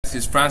guys,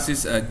 it's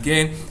Francis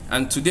again,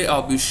 and today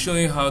I'll be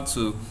showing how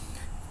to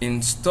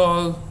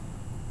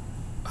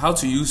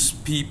use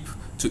pip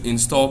to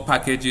install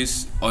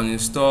packages,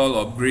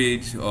 uninstall,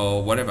 upgrade,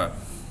 or whatever.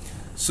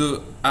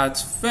 So at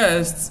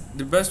first,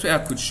 the best way I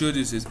could show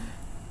this is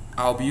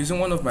I'll be using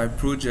one of my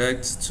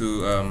projects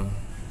to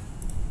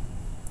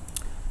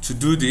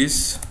do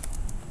this.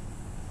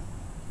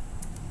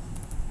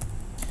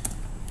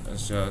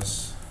 Let's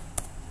just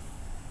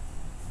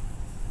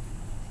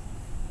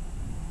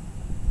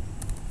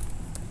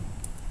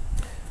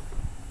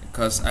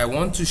because I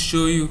want to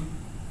show you.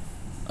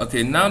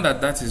 Okay, now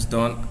that is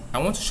done, I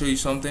want to show you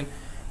something.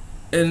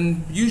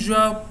 In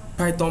usual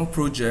Python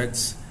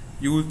projects,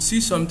 you will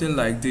see something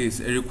like this: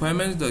 a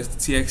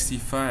requirements.txt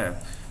file.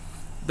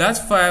 That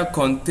file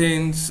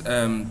contains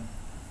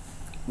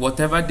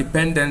whatever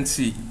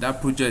dependency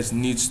that project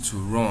needs to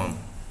run.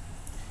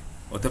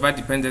 Whatever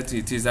dependency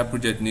it is that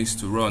project needs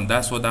to run,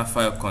 that's what that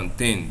file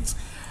contains.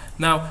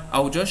 Now, I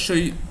will just show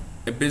you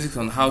a basics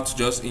on how to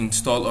just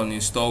install,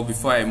 uninstall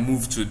before I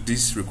move to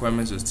this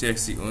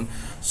requirements.txt on.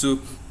 So,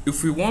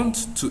 if we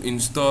want to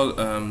install,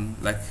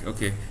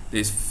 okay,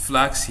 there's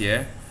flags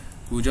here.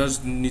 We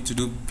just need to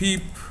do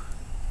pip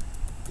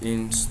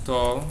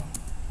install.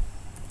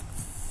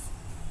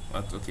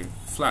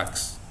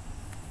 Flags.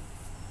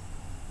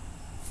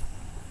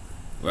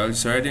 Well,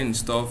 it's already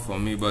installed for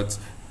me, but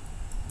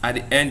at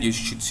the end you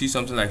should see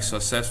something like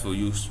successful.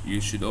 You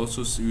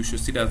should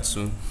see that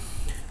soon.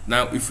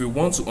 Now, if we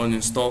want to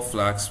uninstall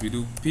flags, we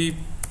do pip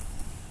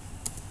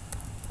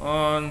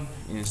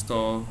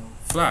uninstall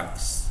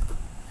flags.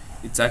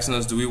 It's asking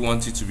us, do we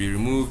want it to be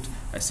removed?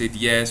 I said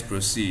yes,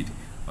 proceed,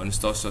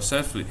 uninstall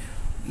successfully.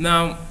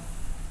 Now,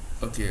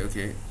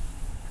 okay,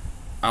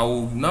 I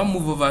will now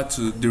move over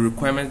to the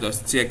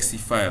requirements.txt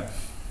file.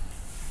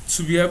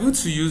 To be able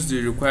to use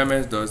the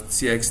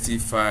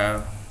requirements.txt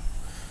file,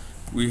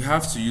 we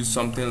have to use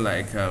something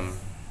like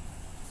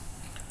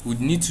we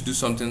need to do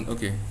something.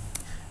 Okay,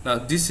 now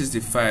this is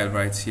the file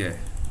right here.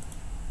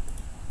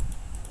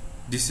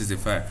 This is the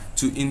file.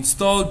 To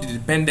install the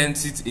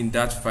dependencies in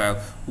that file,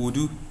 we'll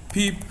do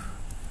pip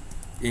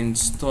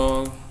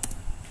install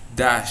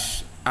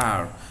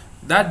 -r.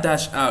 That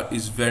 -r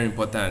is very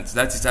important.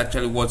 That is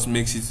actually what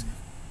makes it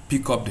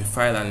pick up the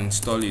file and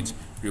install it.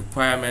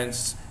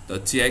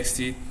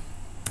 Requirements.txt,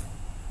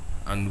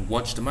 and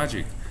watch the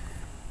magic.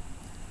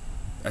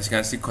 As you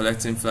can see,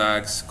 collecting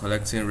flags,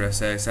 collecting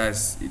recess.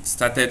 As it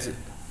started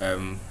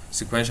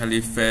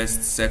sequentially,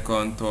 first,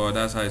 second, third.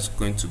 That's how it's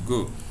going to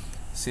go.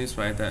 Since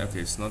my time, okay,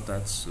 it's not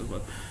that so,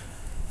 but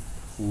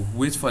we'll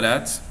wait for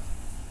that.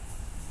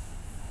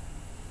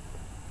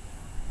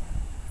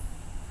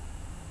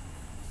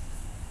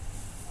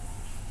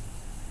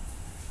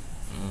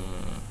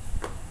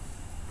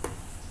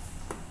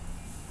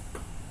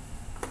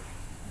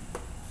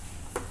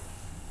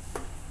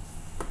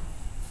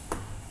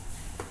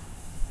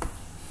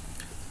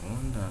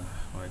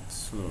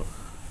 So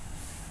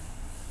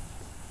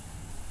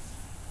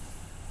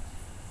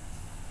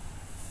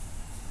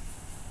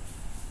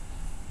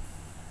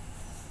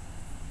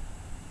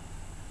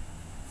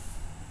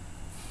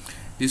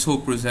this whole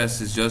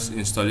process is just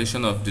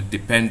installation of the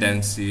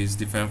dependencies,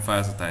 different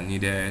files that are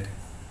needed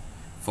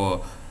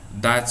for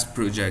that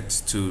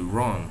project to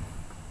run,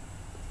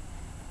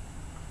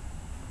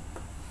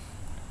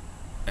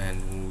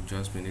 and we'll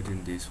just be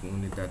needing this. We'll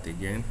need that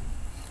again.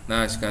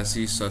 Now, as you can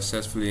see,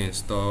 successfully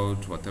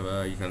installed,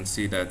 whatever. You can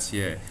see that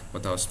here,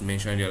 what I was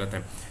mentioning the other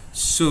time.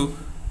 So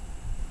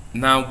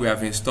now we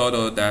have installed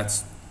all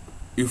that.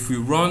 If we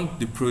run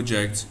the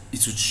project,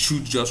 it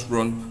should just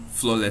run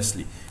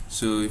flawlessly.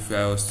 So if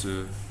I was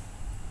to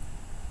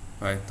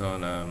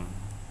Python,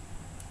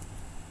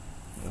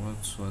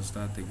 what was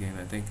that again?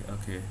 I think,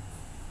 okay,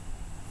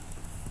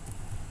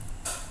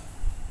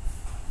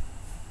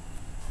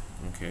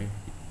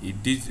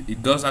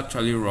 it does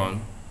actually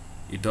run.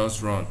 It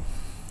does run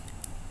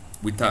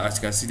without, as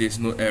you can see, there's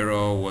no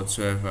error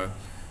whatsoever.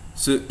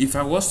 So if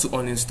I was to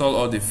uninstall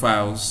all the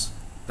files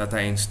that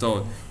I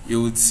installed,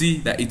 you would see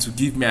that it will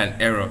give me an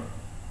error.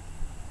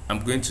 I'm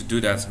going to do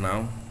that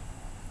now.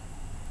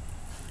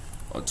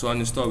 Or to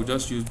uninstall, we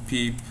just use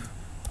pip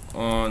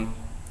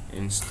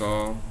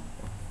uninstall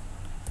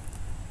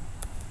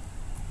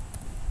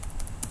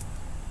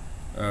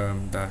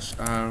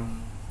 -r,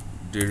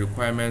 the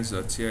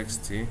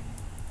requirements.txt,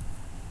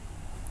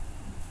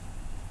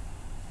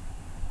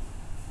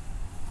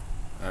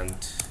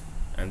 and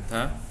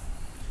enter.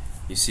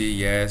 You see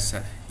yes,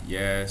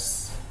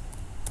 yes,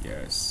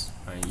 yes,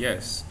 and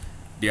yes.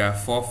 There are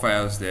 4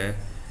 files there.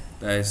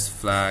 That is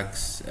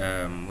flags,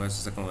 what's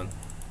the second one?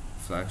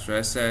 Flags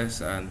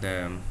recess, and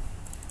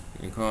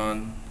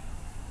icon,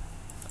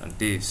 and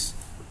this.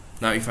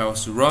 Now if I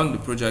was to run the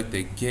project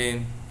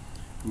again,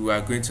 we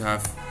are going to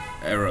have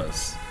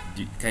errors.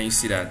 Can you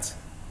see that?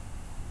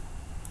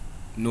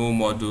 No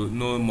model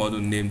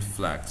named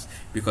flags,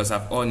 because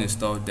I've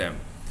uninstalled them.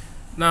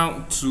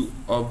 Now to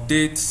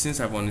update, since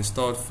I've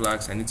uninstalled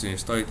flags, I need to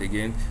install it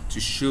again to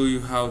show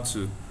you how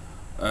to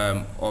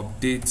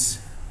update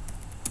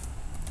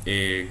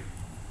a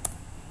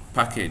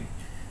package.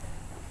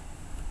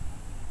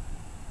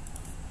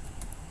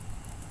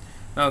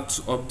 Now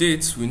to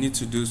update, we need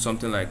to do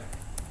something like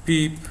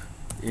pip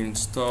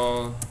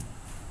install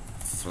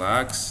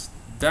flags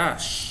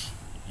dash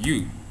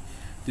u.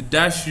 The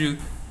dash u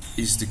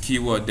is the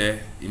keyword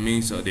there. It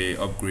means the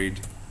upgrade.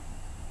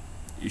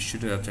 You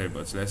shouldn't actually,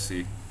 but let's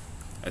see.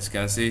 As you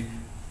can see,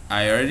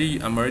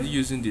 I'm already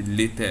using the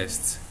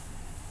latest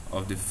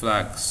of the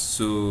flags,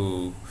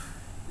 so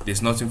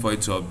there's nothing for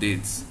it to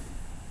update.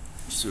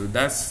 So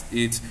that's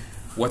it.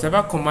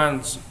 Whatever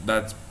commands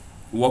that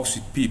works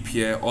with pip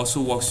here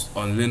also works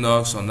on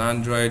Linux, on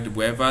Android,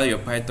 wherever your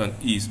Python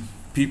is.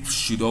 Pip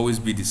should always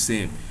be the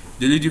same.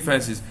 The only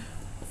difference is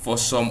for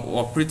some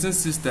operating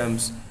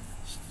systems,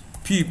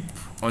 pip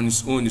on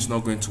its own is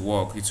not going to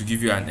work. It will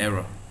give you an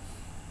error.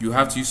 You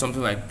have to use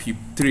something like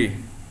pip3,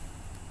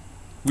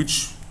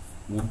 which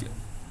would,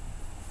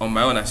 on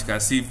my own, as you can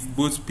see,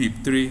 both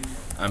pip3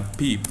 and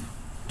pip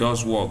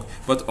does work,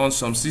 but on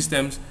some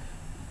systems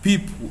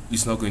pip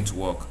is not going to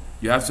work.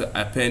 You have to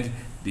append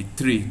the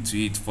 3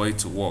 to it for it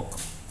to work.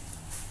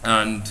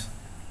 And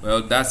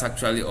well, that's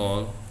actually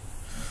all.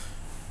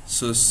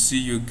 So see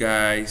you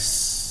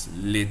guys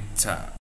later.